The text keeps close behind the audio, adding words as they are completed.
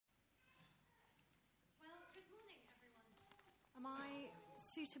Am I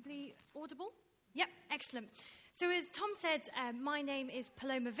suitably audible? Yep, excellent. So as Tom said, my name is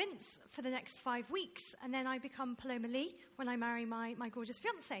Paloma Vince for the next 5 weeks, and then I become Paloma Lee when I marry my gorgeous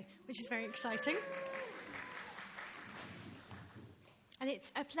fiancé, which is very exciting. And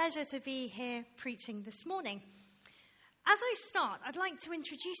it's a pleasure to be here preaching this morning. As I start, I'd like to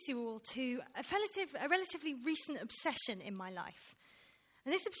introduce you all to a relatively recent obsession in my life.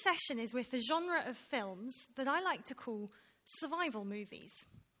 And this obsession is with the genre of films that I like to call survival movies.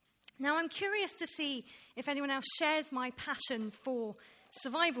 Now, I'm curious to see if anyone else shares my passion for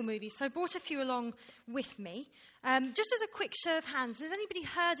survival movies, so I brought a few along with me. Just as a quick show of hands, has anybody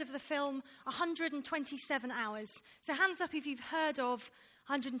heard of the film 127 Hours? So hands up if you've heard of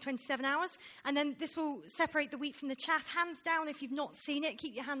 127 Hours, and then this will separate the wheat from the chaff. Hands down if you've not seen it.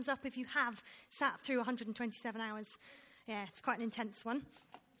 Keep your hands up if you have sat through 127 Hours. Yeah, it's quite an intense one.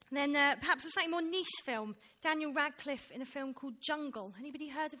 And then perhaps a slightly more niche film, Daniel Radcliffe in a film called Jungle. Anybody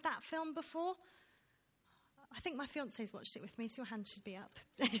heard of that film before? I think my fiancé's watched it with me, so your hand should be up.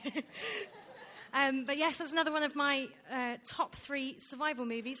 But yes, that's another one of my top 3 survival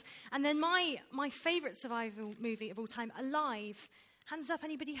movies. And then my favourite survival movie of all time, Alive. Hands up,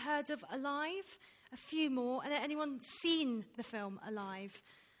 anybody heard of Alive? A few more. And anyone seen the film Alive?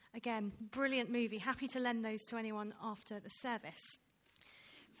 Again, brilliant movie. Happy to lend those to anyone after the service.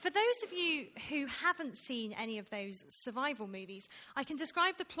 For those of you who haven't seen any of those survival movies, I can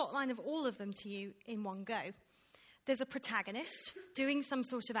describe the plotline of all of them to you in one go. There's a protagonist doing some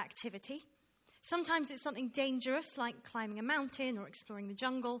sort of activity. Sometimes it's something dangerous, like climbing a mountain or exploring the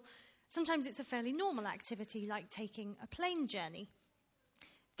jungle. Sometimes it's a fairly normal activity, like taking a plane journey.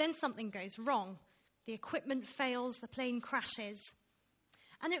 Then something goes wrong. The equipment fails, the plane crashes.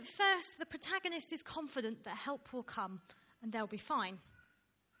 And at first, the protagonist is confident that help will come and they'll be fine.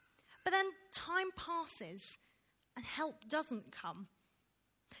 But then time passes and help doesn't come.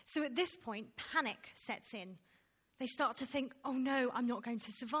 So at this point, panic sets in. They start to think, oh no, I'm not going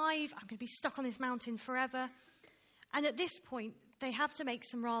to survive. I'm going to be stuck on this mountain forever. And at this point, they have to make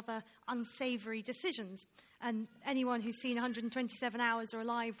some rather unsavory decisions. And anyone who's seen 127 Hours or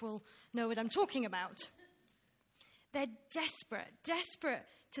Alive will know what I'm talking about. They're desperate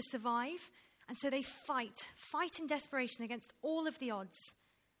to survive. And so they fight in desperation against all of the odds.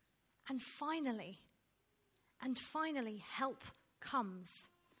 And finally, help comes.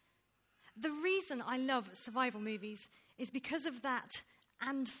 The reason I love survival movies is because of that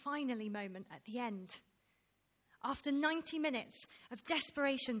 "and finally" moment at the end. After 90 minutes of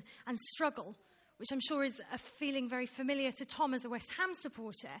desperation and struggle, which I'm sure is a feeling very familiar to Tom as a West Ham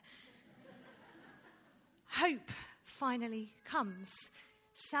supporter, hope finally comes.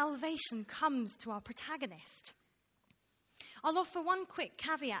 Salvation comes to our protagonist. I'll offer one quick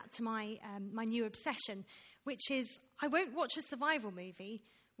caveat to my new obsession, which is I won't watch a survival movie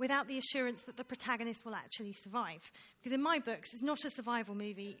without the assurance that the protagonist will actually survive. Because in my books, it's not a survival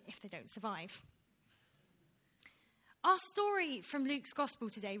movie if they don't survive. Our story from Luke's Gospel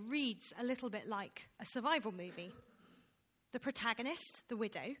today reads a little bit like a survival movie. The protagonist, the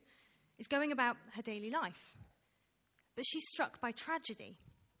widow, is going about her daily life. But she's struck by tragedy.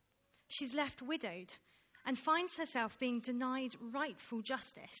 She's left widowed and finds herself being denied rightful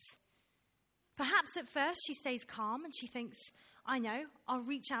justice. Perhaps at first she stays calm and she thinks, I know, I'll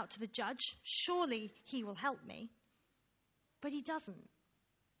reach out to the judge. Surely he will help me. But he doesn't.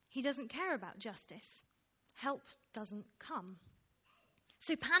 He doesn't care about justice. Help doesn't come.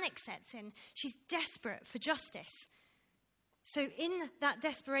 So panic sets in. She's desperate for justice. So in that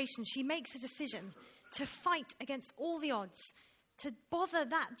desperation, she makes a decision to fight against all the odds, to bother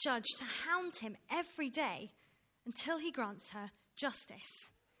that judge, to hound him every day until he grants her justice.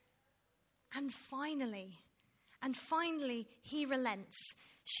 And finally, he relents.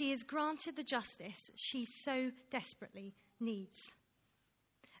 She is granted the justice she so desperately needs.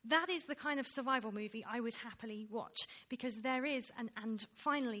 That is the kind of survival movie I would happily watch, because there is an "and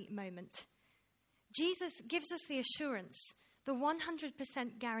finally" moment. Jesus gives us the assurance, the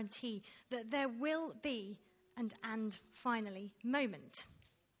 100% guarantee that there will be an "and finally" moment.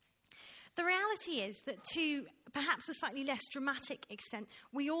 The reality is that to perhaps a slightly less dramatic extent,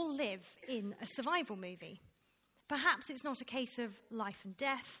 we all live in a survival movie. Perhaps it's not a case of life and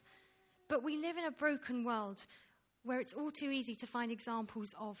death, but we live in a broken world where it's all too easy to find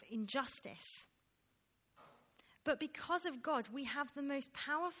examples of injustice. But because of God, we have the most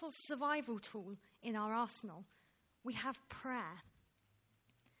powerful survival tool in our arsenal. We have prayer.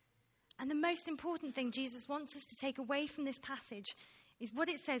 And the most important thing Jesus wants us to take away from this passage is what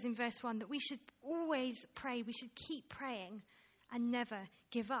it says in verse 1, that we should always pray, we should keep praying and never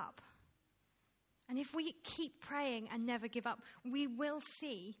give up. And if we keep praying and never give up, we will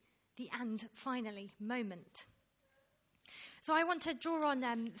see the "and finally" moment. So I want to draw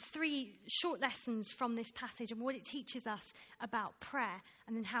on 3 short lessons from this passage and what it teaches us about prayer,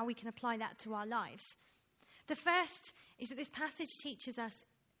 and then how we can apply that to our lives. The first is that this passage teaches us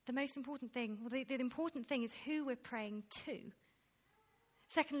the most important thing, well, the important thing is who we're praying to.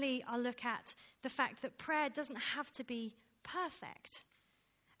 Secondly, I'll look at the fact that prayer doesn't have to be perfect.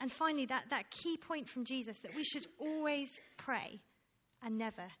 And finally, that key point from Jesus, that we should always pray and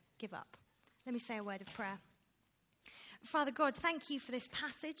never give up. Let me say a word of prayer. Father God, thank you for this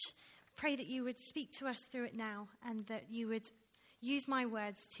passage. Pray that you would speak to us through it now, and that you would use my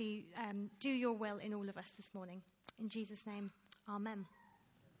words to do your will in all of us this morning. In Jesus' name, amen.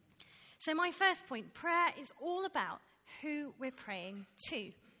 So my first point, prayer is all about who we're praying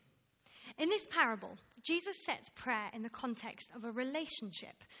to. In this parable, Jesus sets prayer in the context of a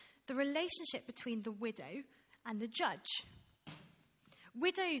relationship, the relationship between the widow and the judge.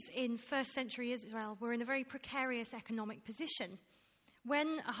 Widows in first century Israel were in a very precarious economic position.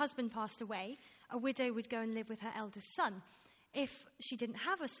 When a husband passed away, a widow would go and live with her eldest son. If she didn't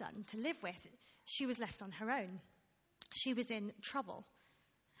have a son to live with, she was left on her own. She was in trouble.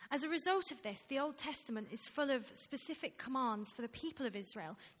 As a result of this, the Old Testament is full of specific commands for the people of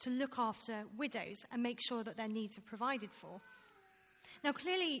Israel to look after widows and make sure that their needs are provided for. Now,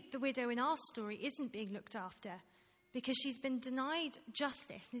 clearly, the widow in our story isn't being looked after because she's been denied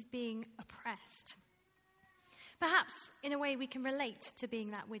justice and is being oppressed. Perhaps, in a way, we can relate to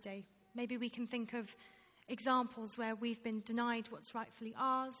being that widow. Maybe we can think of examples where we've been denied what's rightfully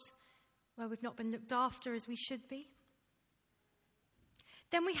ours, where we've not been looked after as we should be.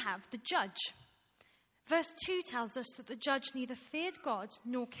 Then we have the judge. Verse 2 tells us that the judge neither feared God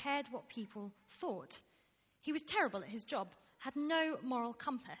nor cared what people thought. He was terrible at his job, had no moral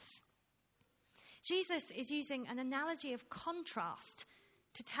compass. Jesus is using an analogy of contrast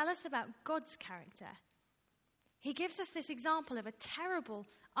to tell us about God's character. He gives us this example of a terrible,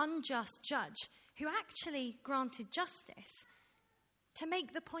 unjust judge who actually granted justice, to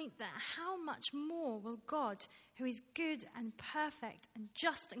make the point that how much more will God, who is good and perfect and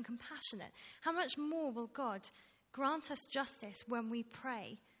just and compassionate, how much more will God grant us justice when we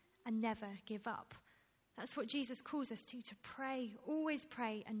pray and never give up? That's what Jesus calls us to pray, always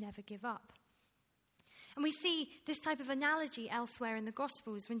pray and never give up. And we see this type of analogy elsewhere in the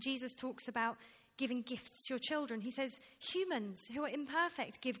Gospels when Jesus talks about giving gifts to your children. He says, humans who are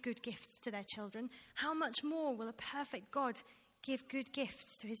imperfect give good gifts to their children. How much more will a perfect God give good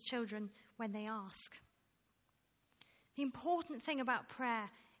gifts to his children when they ask? The important thing about prayer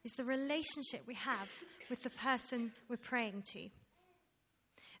is the relationship we have with the person we're praying to.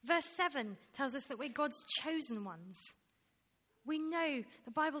 Verse 7 tells us that we're God's chosen ones. We know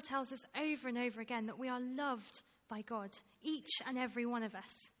the Bible tells us over and over again that we are loved by God, each and every one of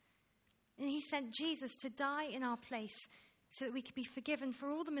us. And he sent Jesus to die in our place so that we could be forgiven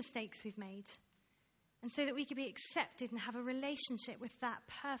for all the mistakes we've made, and so that we could be accepted and have a relationship with that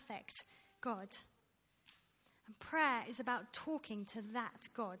perfect God. And prayer is about talking to that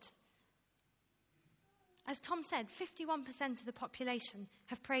God. As Tom said, 51% of the population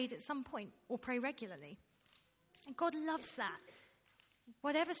have prayed at some point or pray regularly. And God loves that.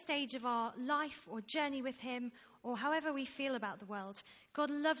 Whatever stage of our life or journey with him, or however we feel about the world, God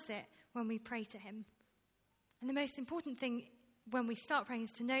loves it when we pray to him. And the most important thing when we start praying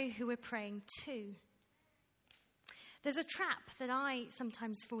is to know who we're praying to. There's a trap that I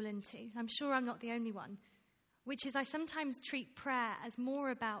sometimes fall into, and I'm sure I'm not the only one, which is I sometimes treat prayer as more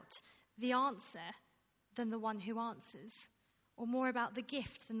about the answer than the one who answers, or more about the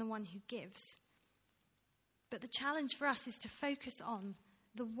gift than the one who gives. But the challenge for us is to focus on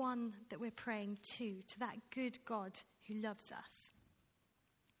the one that we're praying to that good God who loves us.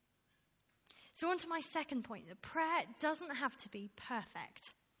 So on to my second point, that prayer doesn't have to be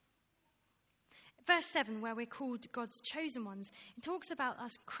perfect. Verse 7, where we're called God's chosen ones, it talks about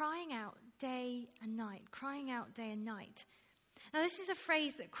us crying out day and night, crying out day and night. Now, this is a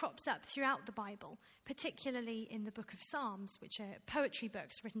phrase that crops up throughout the Bible, particularly in the book of Psalms, which are poetry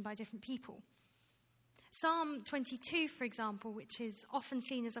books written by different people. Psalm 22, for example, which is often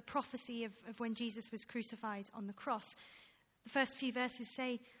seen as a prophecy of when Jesus was crucified on the cross. The first few verses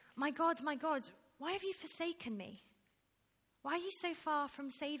say, my God, why have you forsaken me? Why are you so far from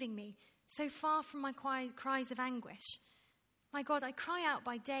saving me, so far from my cries of anguish? My God, I cry out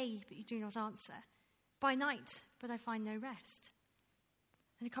by day, but you do not answer. By night, but I find no rest.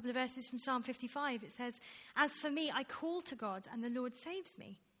 And a couple of verses from Psalm 55, it says, as for me, I call to God, and the Lord saves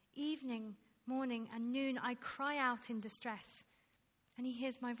me. Evening, morning, and noon, I cry out in distress, and he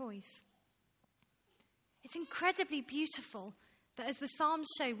hears my voice. It's incredibly beautiful that as the Psalms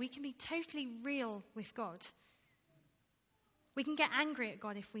show, we can be totally real with God. We can get angry at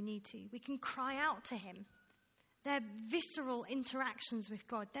God if we need to. We can cry out to him. They're visceral interactions with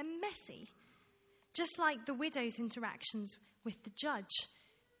God. They're messy. Just like the widow's interactions with the judge.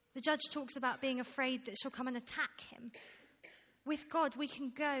 The judge talks about being afraid that she'll come and attack him. With God, we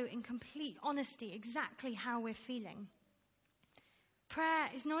can go in complete honesty exactly how we're feeling. Prayer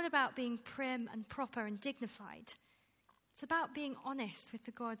is not about being prim and proper and dignified. It's about being honest with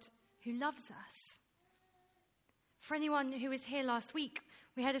the God who loves us. For anyone who was here last week,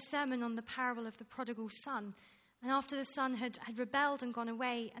 we had a sermon on the parable of the prodigal son. And after the son had rebelled and gone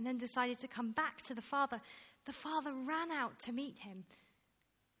away and then decided to come back to the father ran out to meet him.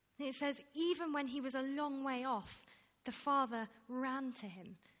 And it says, even when he was a long way off, the father ran to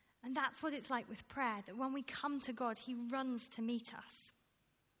him. And that's what it's like with prayer, that when we come to God, he runs to meet us.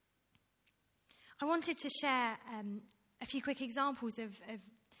 I wanted to share a few quick examples of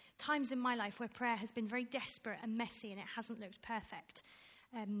times in my life where prayer has been very desperate and messy and it hasn't looked perfect.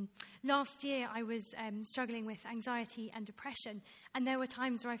 Last year I was struggling with anxiety and depression, and there were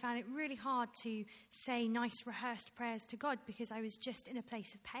times where I found it really hard to say nice rehearsed prayers to God because I was just in a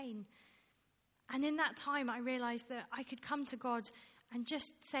place of pain. And in that time I realized that I could come to God and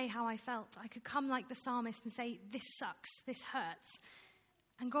just say how I felt. I could come like the psalmist and say, this sucks, this hurts.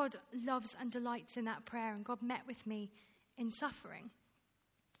 And God loves and delights in that prayer, and God met with me in suffering.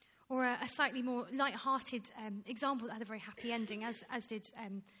 Or a slightly more light-hearted example that had a very happy ending, as did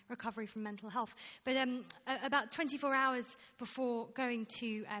recovery from mental health. But about 24 hours before going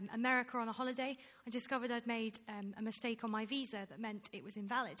to America on a holiday, I discovered I'd made a mistake on my visa that meant it was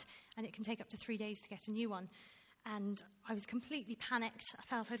invalid, and it can take up to 3 days to get a new one. And I was completely panicked. I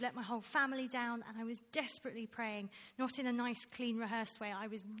felt I'd let my whole family down, and I was desperately praying, not in a nice, clean, rehearsed way. I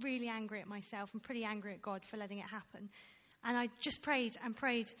was really angry at myself and pretty angry at God for letting it happen. And I just prayed and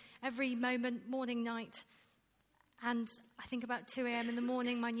prayed every moment, morning, night. And I think about 2 a.m. in the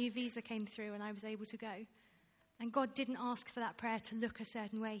morning, my new visa came through and I was able to go. And God didn't ask for that prayer to look a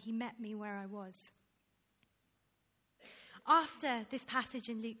certain way. He met me where I was. After this passage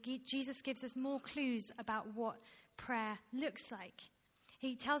in Luke, Jesus gives us more clues about what prayer looks like.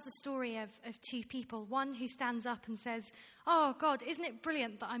 He tells the story of two people. One who stands up and says, "Oh, God, isn't it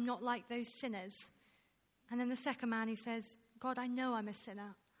brilliant that I'm not like those sinners?" And then the second man who says, "God, I know I'm a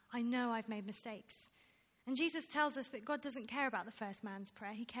sinner. I know I've made mistakes." And Jesus tells us that God doesn't care about the first man's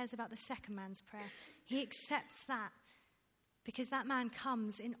prayer. He cares about the second man's prayer. He accepts that because that man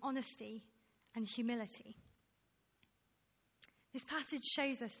comes in honesty and humility. This passage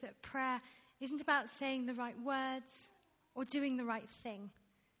shows us that prayer isn't about saying the right words or doing the right thing.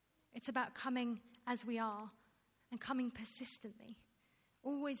 It's about coming as we are and coming persistently,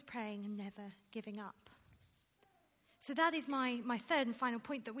 always praying and never giving up. So that is my third and final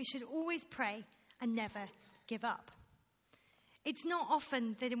point, that we should always pray and never give up. It's not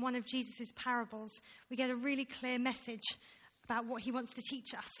often that in one of Jesus' parables we get a really clear message about what he wants to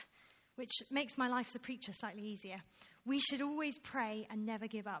teach us, which makes my life as a preacher slightly easier. We should always pray and never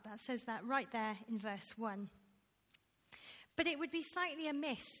give up. That says that right there in verse 1. But it would be slightly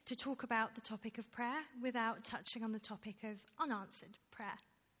amiss to talk about the topic of prayer without touching on the topic of unanswered prayer.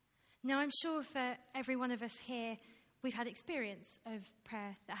 Now, I'm sure for every one of us here, we've had experience of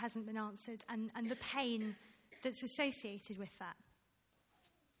prayer that hasn't been answered and the pain that's associated with that.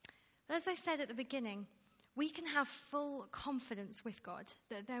 But as I said at the beginning, we can have full confidence with God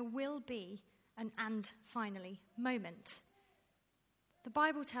that there will be an "and finally" moment. The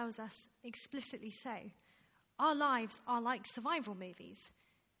Bible tells us explicitly so. Our lives are like survival movies,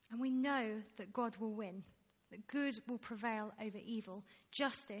 and we know that God will win, that good will prevail over evil,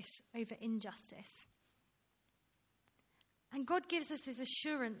 justice over injustice. And God gives us this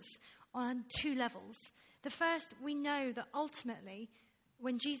assurance on 2 levels. The first, we know that ultimately,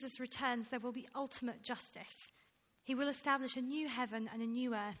 when Jesus returns, there will be ultimate justice. He will establish a new heaven and a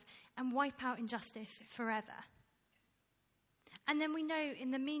new earth and wipe out injustice forever. And then we know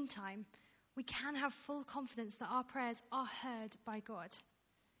in the meantime, we can have full confidence that our prayers are heard by God.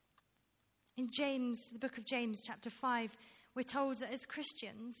 In James, the book of James, chapter 5, we're told that as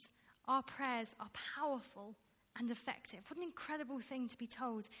Christians, our prayers are powerful and effective. What an incredible thing to be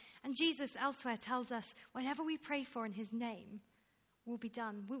told. And Jesus elsewhere tells us, whatever we pray for in his name will be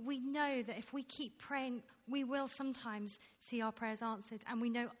done. We know that if we keep praying, we will sometimes see our prayers answered, and we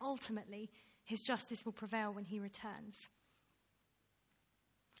know ultimately his justice will prevail when he returns.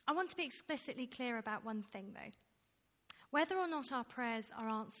 I want to be explicitly clear about one thing, though. Whether or not our prayers are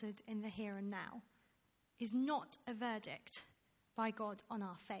answered in the here and now is not a verdict by God on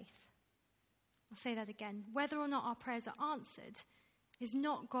our faith. I'll say that again. Whether or not our prayers are answered is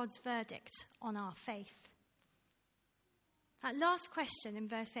not God's verdict on our faith. That last question in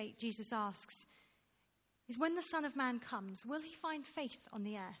verse 8 Jesus asks is, when the Son of Man comes, will he find faith on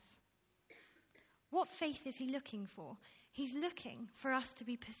the earth? What faith is he looking for? He's looking for us to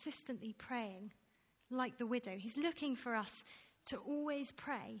be persistently praying like the widow. He's looking for us to always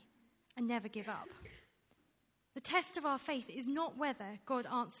pray and never give up. The test of our faith is not whether God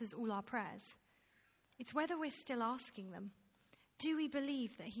answers all our prayers. It's whether we're still asking them. Do we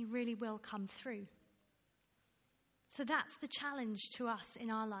believe that he really will come through? So that's the challenge to us in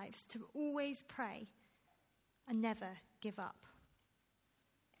our lives, to always pray and never give up.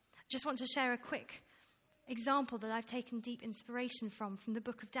 I just want to share a quick example that I've taken deep inspiration from the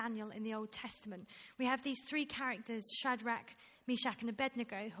book of Daniel in the Old Testament. We have these three characters, Shadrach, Meshach, and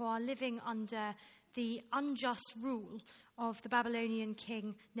Abednego, who are living under the unjust rule of the Babylonian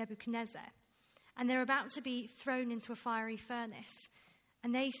king Nebuchadnezzar. And they're about to be thrown into a fiery furnace.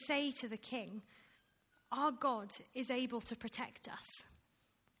 And they say to the king, our God is able to protect us.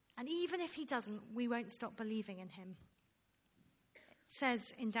 And even if he doesn't, we won't stop believing in him. It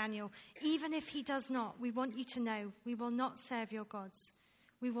says in Daniel, even if he does not, we want you to know we will not serve your gods.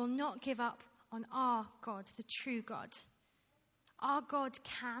 We will not give up on our God, the true God. Our God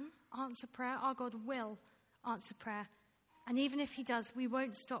can answer prayer. Our God will answer prayer. And even if he does, we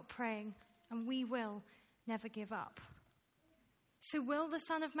won't stop praying, and we will never give up. So will the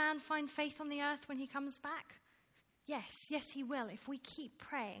Son of Man find faith on the earth when he comes back? Yes, he will, if we keep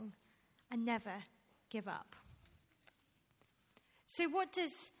praying and never give up. So what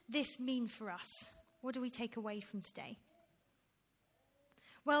does this mean for us? What do we take away from today?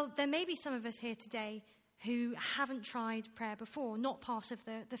 Well, there may be some of us here today who haven't tried prayer before, not part of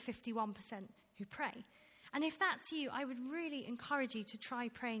the 51% who pray. And if that's you, I would really encourage you to try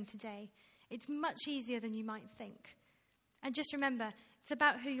praying today. It's much easier than you might think. And just remember, it's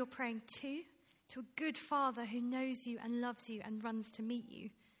about who you're praying to a good Father who knows you and loves you and runs to meet you.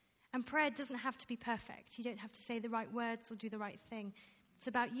 And prayer doesn't have to be perfect. You don't have to say the right words or do the right thing. It's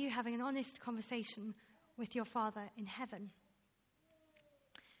about you having an honest conversation with your Father in heaven.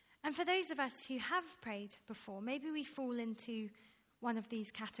 And for those of us who have prayed before, maybe we fall into one of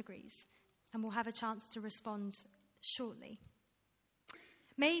these categories, and we'll have a chance to respond shortly.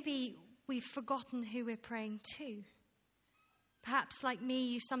 Maybe we've forgotten who we're praying to. Perhaps, like me,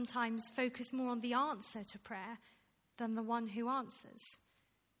 you sometimes focus more on the answer to prayer than the one who answers,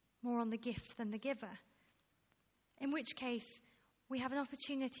 more on the gift than the giver. In which case, we have an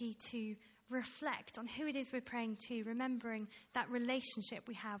opportunity to reflect on who it is we're praying to, remembering that relationship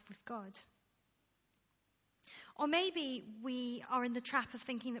we have with God. Or maybe we are in the trap of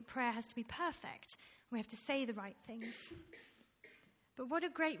thinking that prayer has to be perfect. We have to say the right things. But what a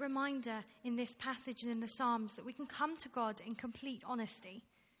great reminder in this passage and in the Psalms that we can come to God in complete honesty.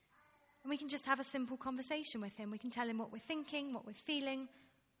 And we can just have a simple conversation with him. We can tell him what we're thinking, what we're feeling,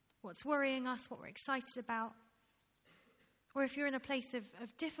 what's worrying us, what we're excited about. Or if you're in a place of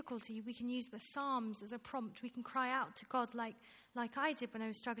difficulty, we can use the Psalms as a prompt. We can cry out to God like I did when I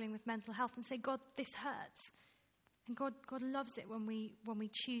was struggling with mental health and say, God, this hurts. And God loves it when we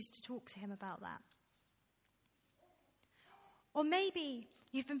choose to talk to him about that. Or maybe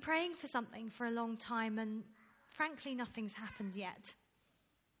you've been praying for something for a long time and frankly nothing's happened yet.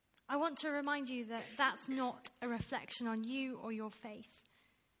 I want to remind you that that's not a reflection on you or your faith.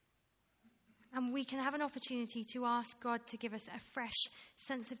 And we can have an opportunity to ask God to give us a fresh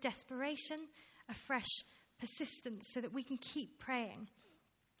sense of desperation, a fresh persistence so that we can keep praying.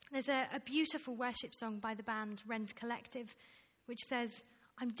 There's a beautiful worship song by the band Rend Collective which says,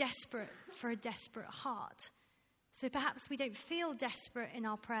 I'm desperate for a desperate heart. So perhaps we don't feel desperate in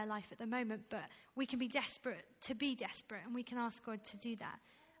our prayer life at the moment, but we can be desperate to be desperate, and we can ask God to do that.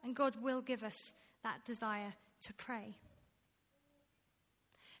 And God will give us that desire to pray.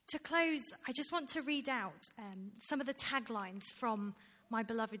 To close, I just want to read out some of the taglines from my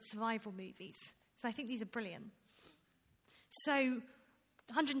beloved survival movies. So I think these are brilliant. So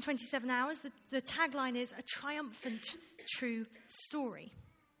 127 Hours, the tagline is a triumphant true story.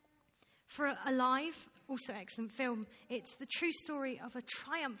 For Alive, also excellent film, it's the true story of a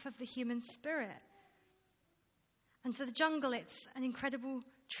triumph of the human spirit. And for The Jungle, it's an incredible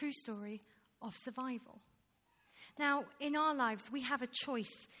true story of survival. Now, in our lives, we have a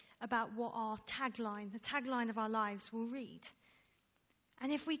choice about what our tagline, the tagline of our lives, will read.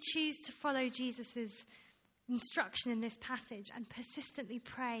 And if we choose to follow Jesus' instruction in this passage and persistently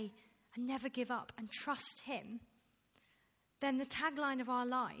pray and never give up and trust him, then the tagline of our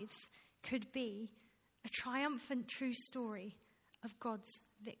lives could be a triumphant true story of God's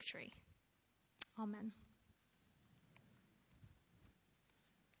victory. Amen.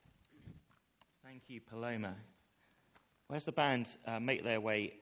 Thank you, Paloma. As the band make their way